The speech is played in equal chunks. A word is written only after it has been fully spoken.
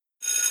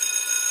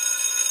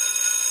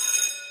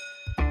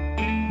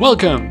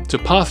Welcome to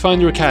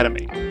Pathfinder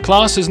Academy.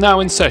 Class is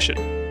now in session.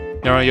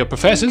 Here are your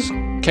professors,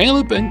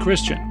 Caleb and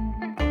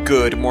Christian.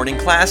 Good morning,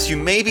 class. You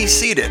may be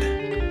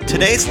seated.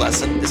 Today's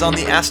lesson is on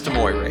the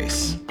Astamoy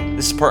race.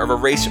 This is part of a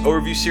race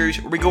overview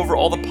series where we go over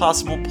all the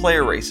possible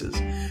player races.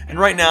 And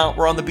right now,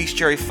 we're on the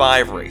Bestiary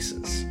 5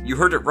 races. You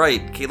heard it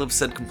right. Caleb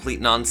said complete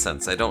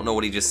nonsense. I don't know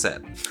what he just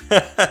said.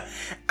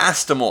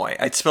 Astamoy.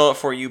 I'd spell it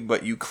for you,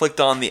 but you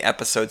clicked on the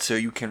episode so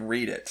you can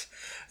read it.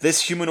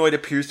 This humanoid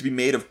appears to be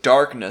made of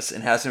darkness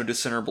and has no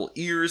discernible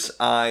ears,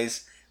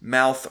 eyes,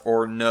 mouth,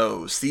 or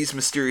nose. These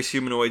mysterious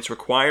humanoids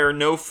require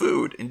no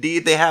food.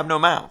 Indeed, they have no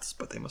mouths,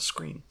 but they must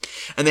scream.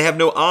 And they have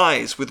no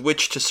eyes with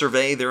which to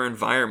survey their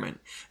environment.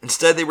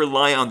 Instead, they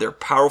rely on their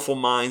powerful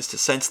minds to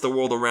sense the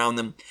world around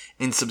them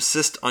and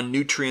subsist on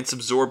nutrients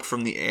absorbed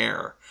from the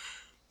air.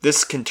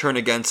 This can turn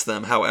against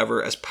them,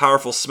 however, as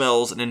powerful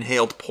smells and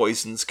inhaled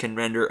poisons can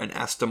render an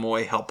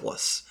Astamoy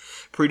helpless.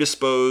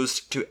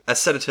 Predisposed to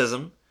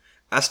asceticism,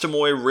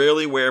 Astamoy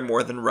rarely wear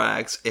more than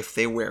rags if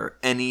they wear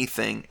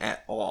anything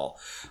at all.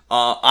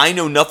 I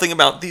know nothing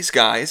about these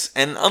guys,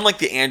 and unlike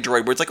the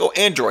android, where it's like, oh,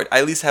 android, I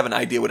at least have an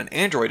idea what an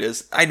android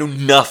is. I know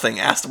nothing.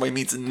 Astamoy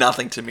means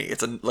nothing to me.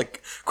 It's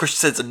like Christian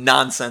said, it's a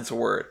nonsense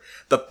word.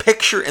 The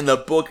picture in the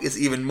book is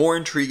even more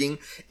intriguing.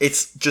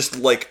 It's just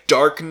like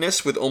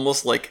darkness with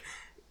almost like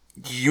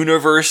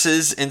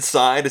universes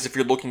inside, as if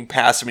you're looking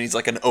past him and he's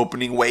like an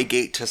opening way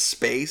gate to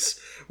space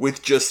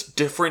with just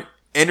different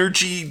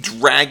energy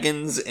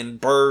dragons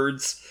and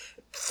birds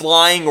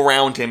flying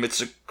around him.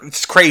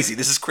 It's crazy.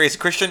 This is crazy.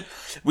 Christian,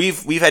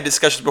 we've had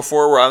discussions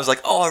before where I was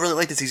like, oh, I really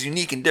like this. He's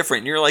unique and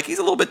different. And you're like, he's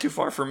a little bit too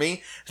far for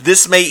me.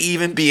 This may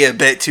even be a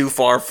bit too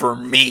far for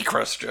me,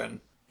 Christian.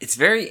 It's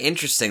very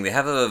interesting. They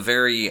have a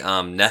very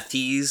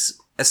Nethys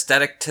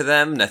aesthetic to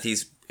them.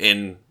 Nethys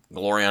in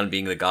Glorion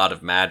being the god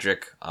of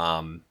magic.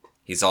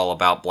 He's all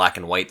about black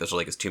and white. Those are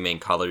like his two main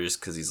colors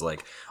because he's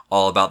like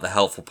all about the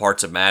helpful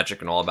parts of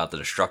magic and all about the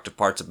destructive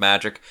parts of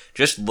magic.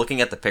 Just looking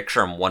at the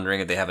picture, I'm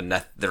wondering if they have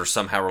they're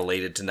somehow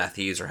related to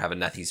Nethys or have a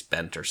Nethys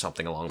bent or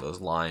something along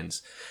those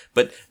lines.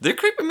 But they're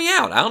creeping me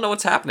out. I don't know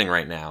what's happening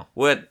right now.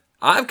 What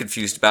I'm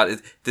confused about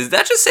is, does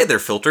that just say they're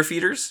filter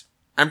feeders?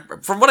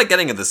 From what I'm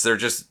getting at this, they're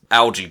just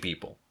algae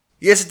people.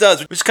 Yes, it does,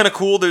 which is kind of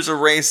cool. There's a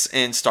race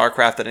in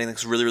StarCraft that I think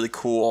is really, really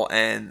cool,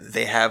 and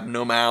they have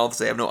no mouths,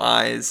 they have no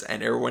eyes,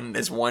 and everyone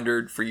has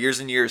wondered for years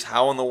and years,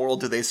 how in the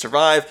world do they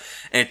survive?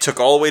 And it took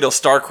all the way till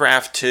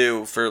StarCraft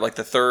 2 for like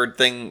the third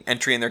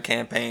entry in their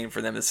campaign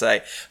for them to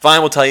say,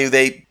 fine, we'll tell you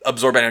they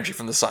absorb energy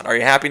from the sun. Are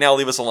you happy now?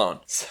 Leave us alone.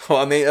 So,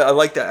 I mean, I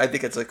like that. I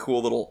think it's a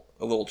cool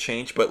little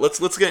change, but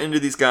let's get into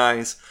these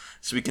guys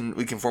so we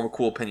can form a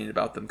cool opinion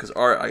about them, because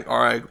our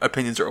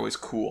opinions are always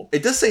cool.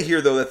 It does say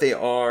here, though, that they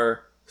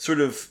are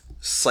sort of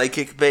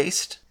psychic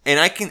based, and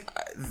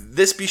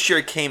this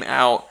bestiary came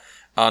out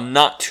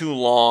not too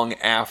long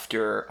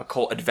after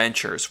Occult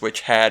Adventures,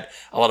 which had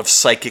a lot of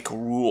psychic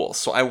rules.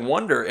 So I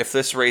wonder if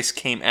this race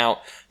came out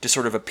to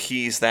sort of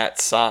appease that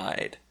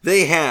side.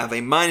 They have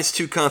a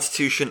 -2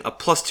 constitution, a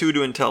 +2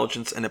 to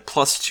intelligence, and a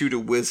 +2 to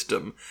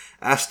wisdom.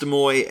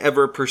 Astamoy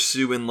ever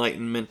pursue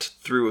enlightenment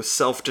through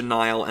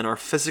self-denial and are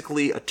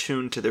physically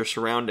attuned to their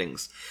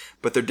surroundings,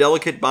 but their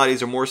delicate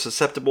bodies are more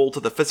susceptible to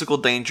the physical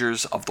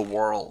dangers of the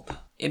world.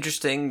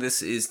 Interesting,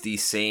 this is the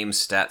same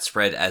stat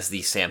spread as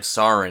the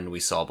Samsarin we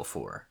saw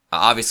before.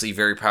 Obviously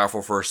very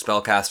powerful for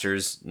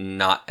spellcasters,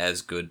 not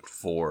as good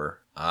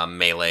for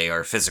melee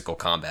or physical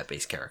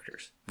combat-based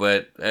characters.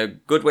 But a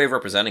good way of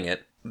representing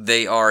it.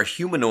 They are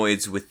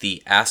humanoids with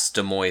the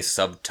Astamoy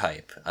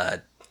subtype.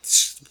 A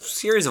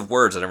series of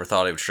words I never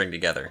thought I would string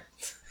together.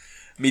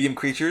 Medium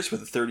creatures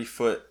with a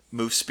 30-foot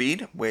move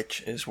speed,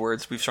 which is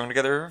words we've strung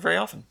together very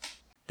often.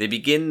 They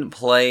begin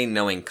play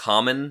knowing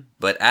common,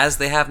 but as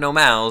they have no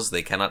mouths,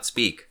 they cannot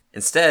speak.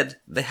 Instead,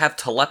 they have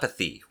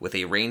telepathy with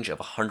a range of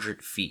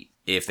 100 feet.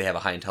 If they have a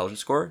high intelligence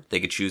score, they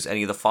could choose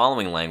any of the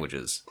following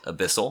languages: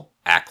 Abyssal,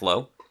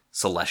 Aklo,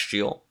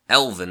 Celestial,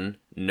 Elven,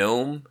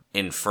 Gnome,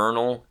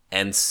 Infernal,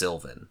 and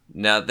Sylvan.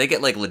 Now, they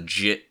get like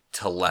legit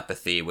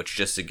telepathy, which,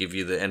 just to give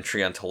you the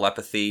entry on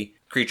telepathy,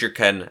 creature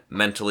can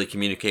mentally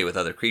communicate with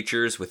other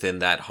creatures within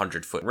that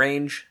 100-foot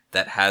range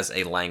that has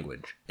a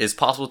language. It is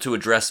possible to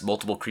address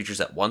multiple creatures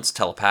at once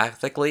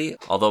telepathically,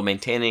 although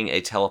maintaining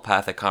a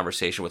telepathic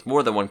conversation with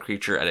more than one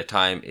creature at a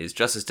time is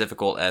just as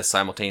difficult as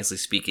simultaneously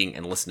speaking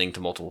and listening to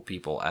multiple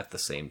people at the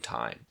same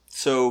time.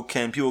 So,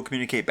 can people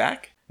communicate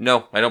back?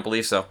 No, I don't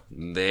believe so.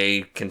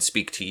 They can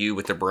speak to you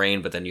with their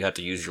brain, but then you have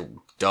to use your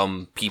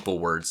dumb people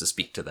words to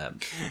speak to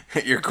them.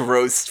 Your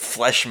gross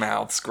flesh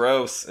mouths.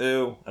 Gross.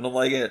 Ew. I don't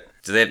like it.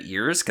 Do they have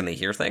ears? Can they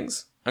hear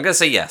things? I'm going to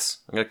say yes.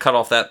 I'm going to cut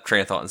off that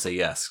train of thought and say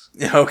yes.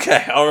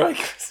 Okay,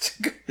 alright.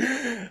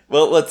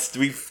 Well,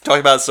 we've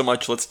talked about it so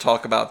much, let's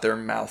talk about their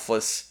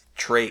mouthless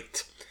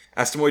trait.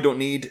 Astamoy don't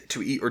need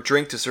to eat or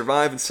drink to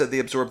survive. Instead, they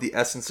absorb the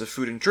essence of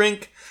food and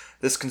drink.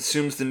 This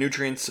consumes the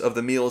nutrients of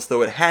the meal as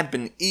though it had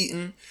been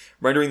eaten,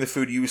 rendering the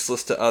food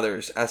useless to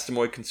others.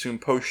 Astamoy consume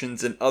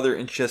potions and other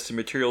ingested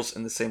materials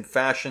in the same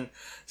fashion.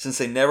 Since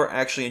they never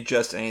actually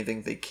ingest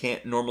anything, they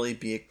can't normally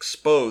be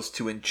exposed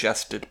to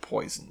ingested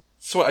poison.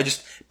 So I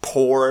just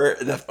pour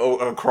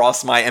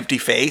across my empty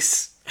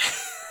face?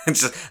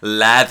 Just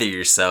lather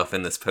yourself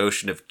in this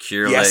potion of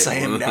cure. Yes, I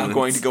am now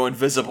going to go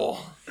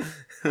invisible.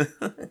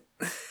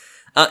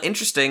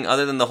 Interesting,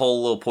 other than the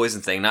whole little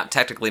poison thing, not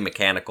technically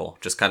mechanical,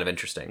 just kind of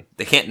interesting.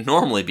 They can't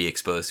normally be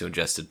exposed to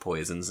ingested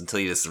poisons until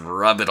you just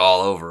rub it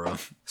all over them.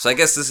 So I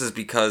guess this is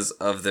because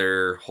of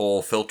their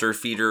whole filter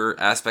feeder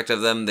aspect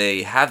of them.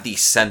 They have the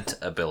scent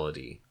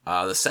ability.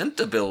 The scent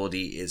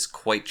ability is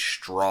quite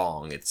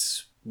strong.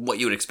 It's what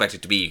you would expect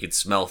it to be. You could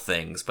smell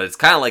things, but it's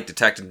kind of like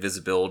detect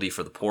invisibility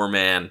for the poor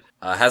man.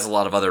 Has a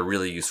lot of other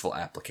really useful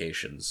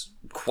applications.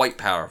 Quite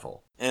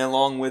powerful. And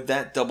along with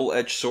that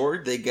double-edged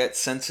sword, they get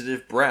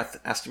sensitive breath.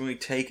 Astamui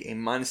take a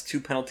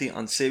 -2 penalty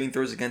on saving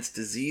throws against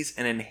disease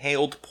and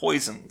inhaled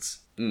poisons.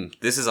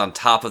 This is on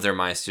top of their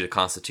 -2 to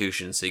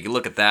Constitution, so you can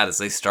look at that as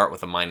they start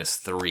with a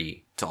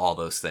 -3 to all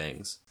those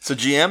things. So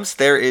GMs,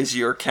 there is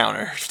your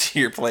counter to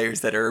your players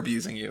that are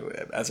abusing you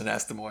as an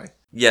Astamui.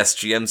 Yes,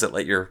 GMs that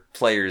let your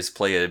players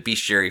play a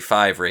Bestiary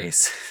 5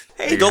 race.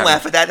 Hey, don't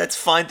laugh at that. That's a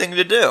fine thing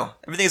to do.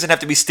 Everything doesn't have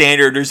to be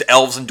standard. There's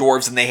elves and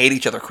dwarves and they hate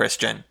each other,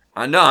 Christian.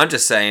 No, I'm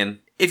just saying,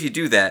 if you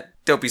do that,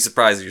 don't be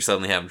surprised if you're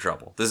suddenly having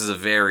trouble. This is a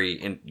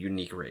very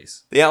unique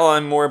race. They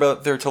outline more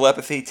about their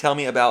telepathy. Tell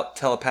me about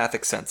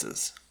telepathic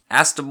senses.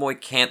 Astamoi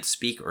can't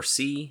speak or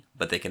see,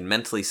 but they can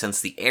mentally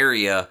sense the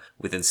area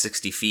within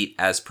 60 feet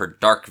as per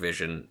dark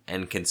vision,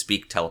 and can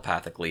speak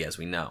telepathically as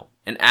we know.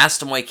 An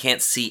Astamoi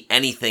can't see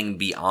anything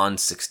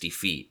beyond 60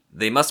 feet.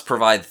 They must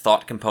provide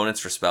thought components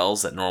for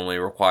spells that normally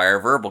require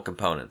verbal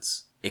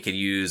components. It can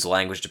use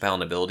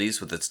language-dependent abilities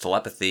with its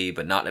telepathy,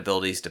 but not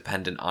abilities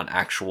dependent on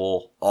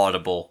actual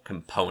audible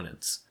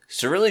components.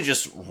 So really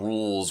just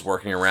rules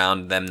working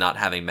around them not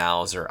having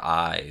mouths or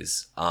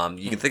eyes.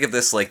 You can think of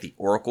this like the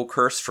Oracle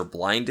Curse for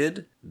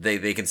blinded.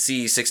 They can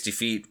see 60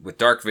 feet with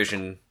dark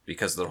vision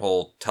because of their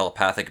whole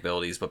telepathic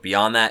abilities, but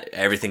beyond that,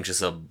 everything's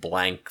just a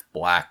blank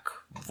black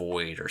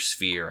void or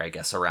sphere, I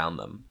guess, around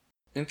them.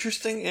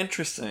 Interesting.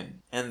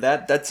 And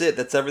that's it.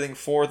 That's everything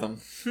for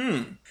them.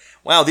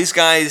 Wow, these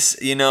guys,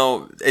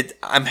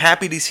 I'm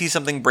happy to see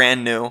something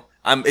brand new.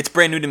 It's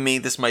brand new to me.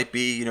 This might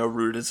be,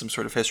 rooted in some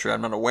sort of history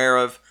I'm not aware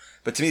of.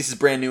 But to me, this is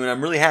brand new, and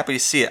I'm really happy to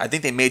see it. I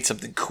think they made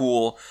something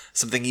cool,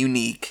 something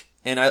unique,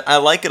 and I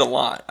like it a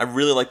lot. I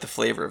really like the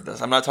flavor of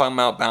this. I'm not talking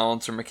about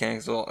balance or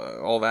mechanics,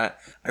 all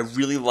that. I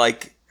really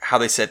like how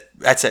they said,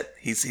 that's it.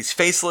 He's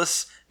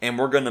faceless, and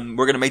we're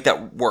gonna make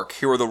that work.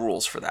 Here are the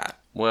rules for that.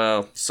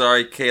 Well,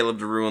 sorry, Caleb,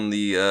 to ruin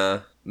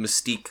the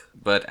mystique,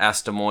 but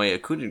Astamoi,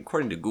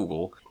 according to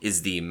Google,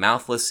 is the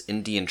mouthless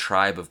Indian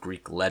tribe of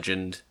Greek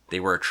legend. They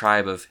were a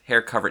tribe of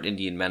hair-covered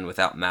Indian men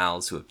without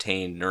mouths who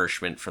obtained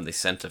nourishment from the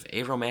scent of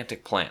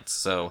aromatic plants,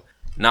 so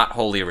not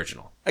wholly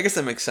original. I guess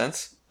that makes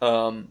sense.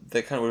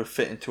 That kind of would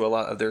fit into a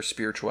lot of their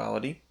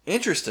spirituality.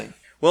 Interesting.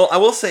 Well, I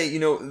will say,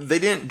 they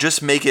didn't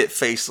just make it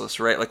faceless,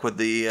 right? Like with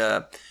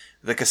the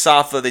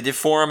Kasatha, they did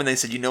form, and they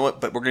said, you know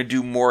what, but we're going to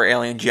do more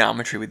alien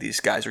geometry with these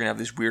guys. We're going to have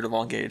these weird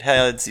elongated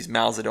heads, these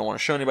mouths they don't want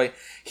to show anybody.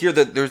 Here,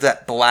 there's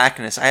that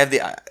blackness. I have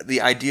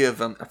the idea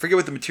of, I forget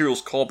what the material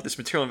is called, but this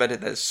material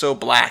invented that is so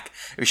black,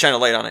 if you shine a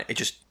light on it, it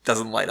just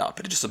doesn't light up.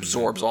 It just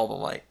absorbs all the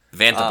light.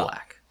 Vanta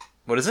Black.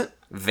 What is it?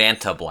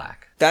 Vanta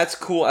Black. That's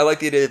cool. I like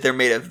the idea that they're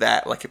made of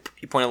that. Like,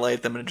 you point a light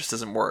at them and it just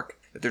doesn't work.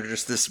 That they're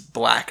just this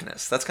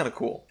blackness. That's kind of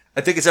cool. I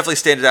think it's definitely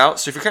standard out.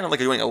 So if you're kind of like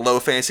doing a low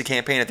fantasy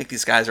campaign, I think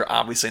these guys are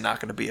obviously not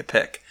going to be a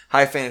pick.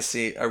 High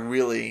fantasy, I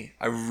really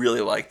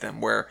like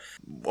them. Where,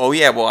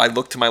 I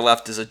look to my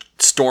left as a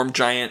storm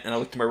giant, and I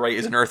look to my right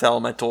as an earth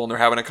elemental, and they're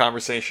having a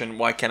conversation.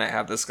 Why can't I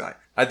have this guy?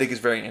 I think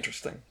it's very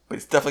interesting. But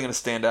he's definitely going to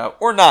stand out.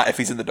 Or not if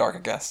he's in the dark, I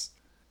guess.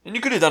 And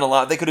you could have done a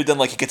lot. They could have done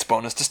he gets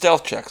bonus to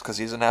stealth checks because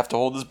he doesn't have to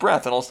hold his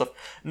breath and all stuff.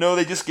 No,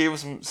 they just gave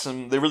him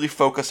some. They really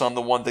focus on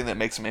the one thing that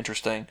makes him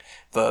interesting,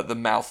 the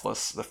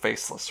mouthless, the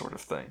faceless sort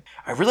of thing.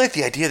 I really like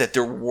the idea that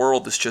their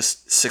world is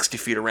just 60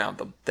 feet around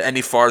them. That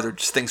any farther,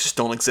 things just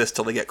don't exist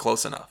till they get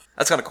close enough.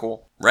 That's kind of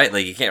cool. Right,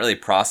 you can't really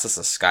process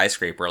a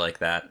skyscraper like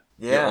that.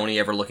 Yeah. You're only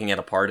ever looking at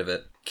a part of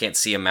it. Can't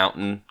see a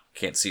mountain.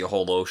 Can't see a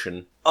whole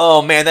ocean.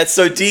 Oh man, that's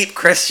so deep,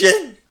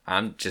 Christian.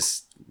 I'm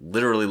just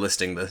literally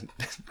listing the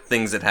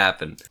things that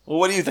happen. Well,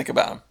 what do you think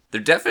about them? They're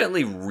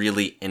definitely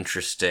really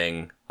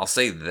interesting. I'll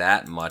say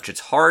that much. It's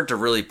hard to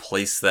really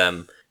place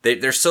them.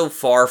 They're so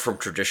far from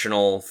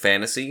traditional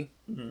fantasy.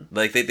 Mm-hmm.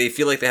 They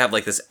feel like they have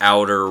this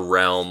outer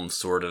realm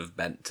sort of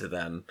bent to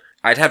them.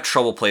 I'd have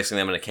trouble placing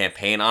them in a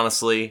campaign,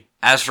 honestly.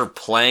 As for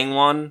playing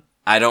one,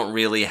 I don't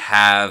really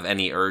have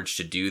any urge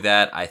to do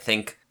that. I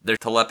think their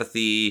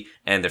telepathy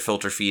and their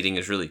filter feeding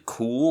is really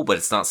cool, but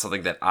it's not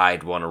something that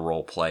I'd want to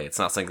role play. It's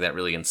not something that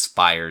really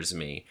inspires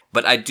me.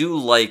 But I do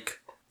like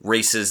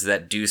races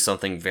that do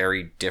something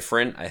very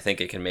different. I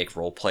think it can make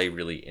roleplay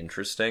really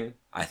interesting.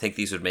 I think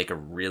these would make a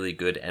really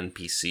good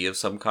NPC of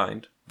some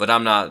kind. But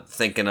I'm not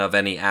thinking of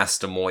any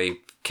Astamoi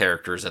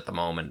characters at the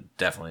moment.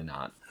 Definitely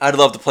not. I'd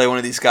love to play one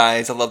of these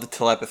guys. I love the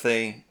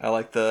telepathy. I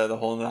like the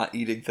whole not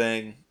eating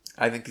thing.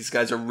 I think these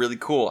guys are really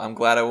cool. I'm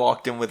glad I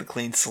walked in with a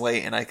clean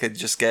slate and I could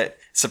just get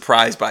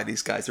surprised by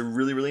these guys. They're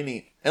really, really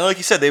neat. And like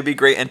you said, they would be a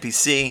great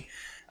NPC.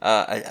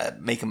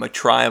 make them a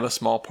tribe, a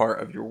small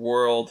part of your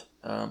world.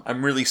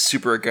 I'm really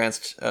super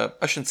against,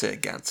 I shouldn't say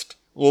against.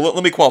 Well,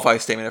 let me qualify a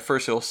statement. At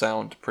first it'll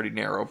sound pretty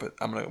narrow, but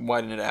I'm going to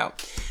widen it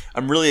out.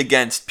 I'm really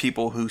against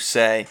people who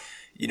say,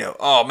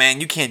 oh man,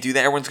 you can't do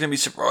that. Everyone's going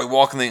to be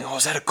walking thinking, oh,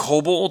 is that a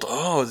kobold?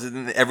 Oh,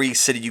 every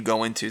city you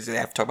go into, they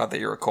have to talk about that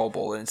you're a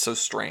kobold, and it's so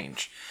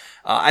strange.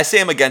 I say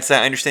I'm against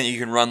that. I understand you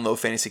can run low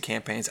fantasy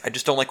campaigns. I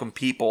just don't like when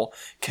people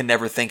can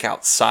never think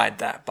outside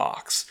that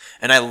box.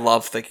 And I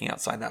love thinking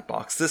outside that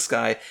box. This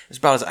guy is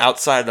about as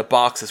outside of the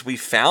box as we've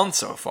found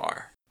so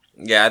far.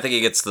 Yeah, I think he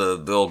gets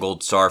the old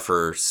gold star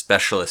for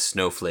specialist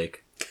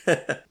snowflake.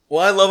 Well,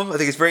 I love him. I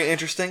think it's very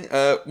interesting.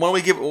 Why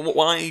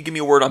don't you give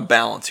me a word on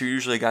balance? You're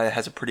usually a guy that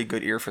has a pretty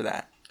good ear for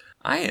that.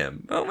 I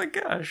am. Oh my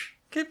gosh.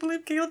 Can't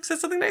believe Caleb said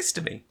something nice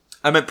to me.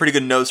 I meant pretty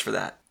good nose for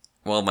that.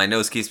 Well, my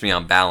nose keeps me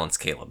on balance,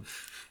 Caleb.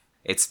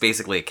 It's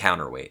basically a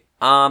counterweight.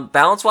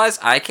 Balance-wise,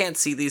 I can't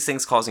see these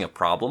things causing a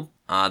problem.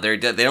 They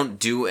don't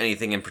do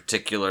anything in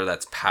particular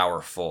that's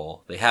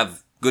powerful. They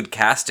have good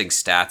casting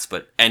stats,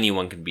 but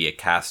anyone can be a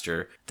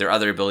caster. Their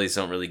other abilities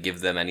don't really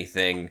give them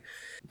anything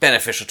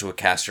beneficial to a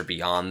caster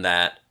beyond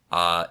that.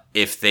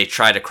 If they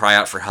try to cry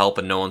out for help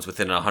and no one's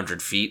within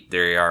 100 feet,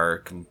 they are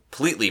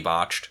completely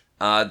botched.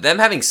 Them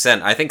having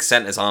Scent, I think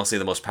Scent is honestly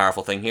the most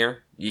powerful thing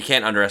here. You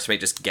can't underestimate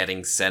just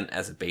getting Scent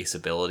as a base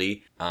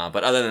ability.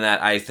 But other than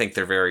that, I think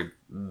they're very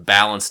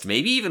balanced,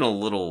 maybe even a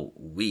little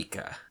weak.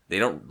 They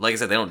don't, like I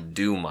said, they don't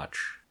do much.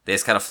 They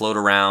just kind of float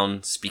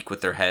around, speak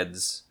with their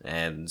heads,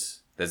 and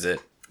that's it.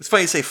 It's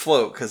funny you say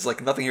float, because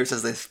nothing here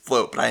says they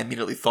float, but I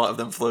immediately thought of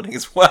them floating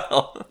as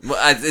well.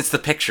 Well, it's the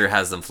picture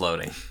has them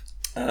floating.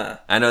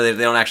 I know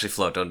they don't actually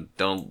float.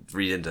 Don't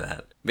read into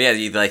that. But yeah,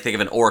 you think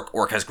of an orc.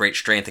 Orc has great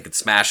strength. They can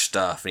smash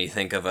stuff. And you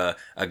think of a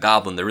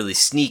goblin. They're really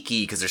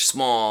sneaky because they're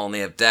small and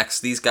they have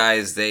dex. These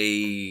guys,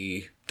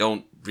 they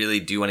don't really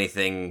do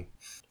anything.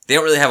 They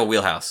don't really have a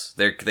wheelhouse.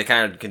 They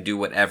kind of can do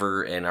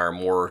whatever and are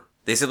more.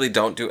 They simply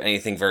don't do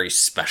anything very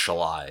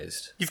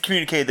specialized. You've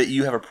communicated that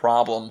you have a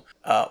problem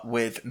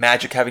with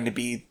magic having to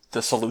be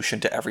the solution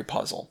to every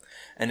puzzle.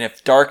 And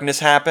if darkness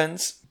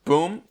happens,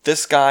 boom,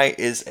 this guy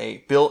is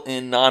a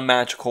built-in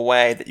non-magical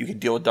way that you can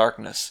deal with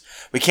darkness.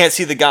 We can't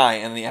see the guy,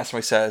 and the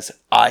Astomoi says,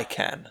 I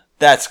can.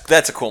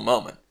 That's a cool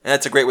moment. And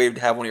that's a great way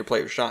to have one of your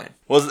players shine.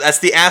 Well, that's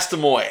the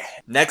Astomoi.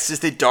 Next is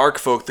the Dark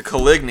Folk, the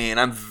Caligni, and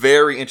I'm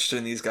very interested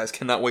in these guys.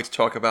 Cannot wait to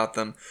talk about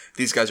them.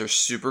 These guys are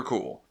super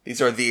cool.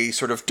 These are the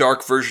sort of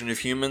dark version of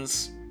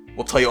humans.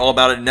 We'll tell you all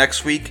about it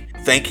next week.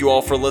 Thank you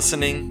all for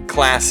listening.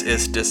 Class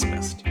is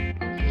dismissed.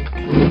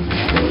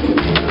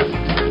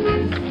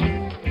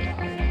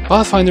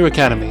 Pathfinder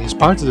Academy is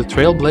part of the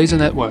Trailblazer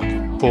Network.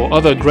 For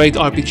other great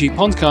RPG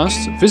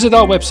podcasts, visit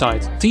our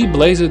website,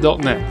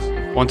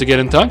 tblazer.net. Want to get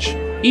in touch?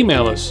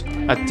 Email us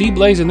at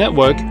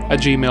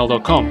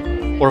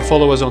tblazernetwork@gmail.com or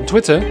follow us on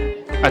Twitter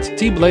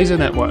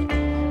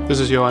 @tblazernetwork. This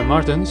is Johan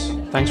Martens.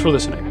 Thanks for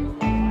listening.